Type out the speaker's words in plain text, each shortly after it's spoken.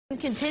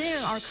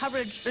continuing our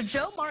coverage, the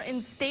Joe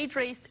Martin stage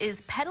race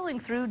is pedaling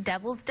through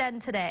Devil's Den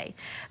today.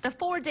 The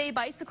 4-day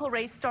bicycle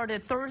race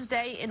started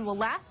Thursday and will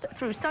last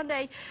through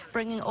Sunday,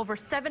 bringing over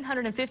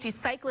 750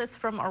 cyclists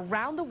from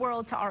around the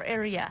world to our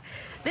area.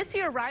 This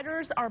year,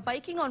 riders are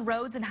biking on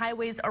roads and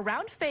highways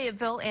around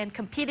Fayetteville and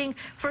competing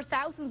for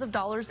thousands of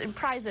dollars in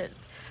prizes.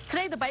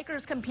 Today, the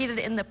bikers competed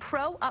in the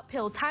Pro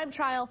Uphill Time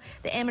Trial,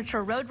 the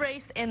Amateur Road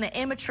Race, and the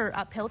Amateur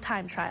Uphill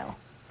Time Trial.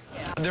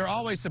 They're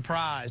always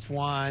surprised,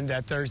 one,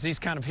 that there's these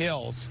kind of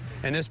hills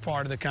in this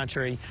part of the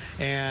country,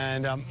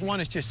 and one,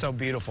 is just so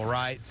beautiful,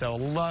 right? So a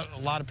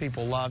lot of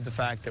people love the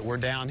fact that we're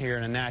down here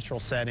in a natural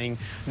setting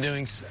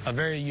doing a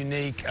very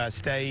unique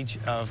stage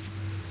of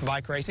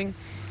bike racing.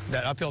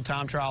 That uphill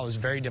time trial is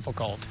very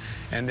difficult,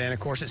 and then, of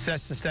course, it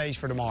sets the stage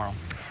for tomorrow.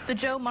 The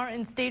Joe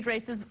Martin stage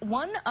race is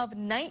one of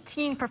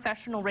 19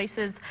 professional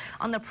races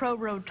on the Pro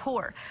Road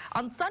Tour.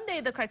 On Sunday,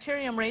 the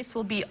Criterium race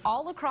will be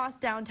all across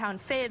downtown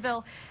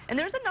Fayetteville, and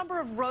there's a number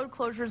of road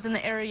closures in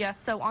the area,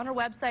 so on our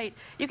website,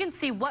 you can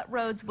see what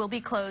roads will be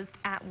closed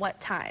at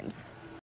what times.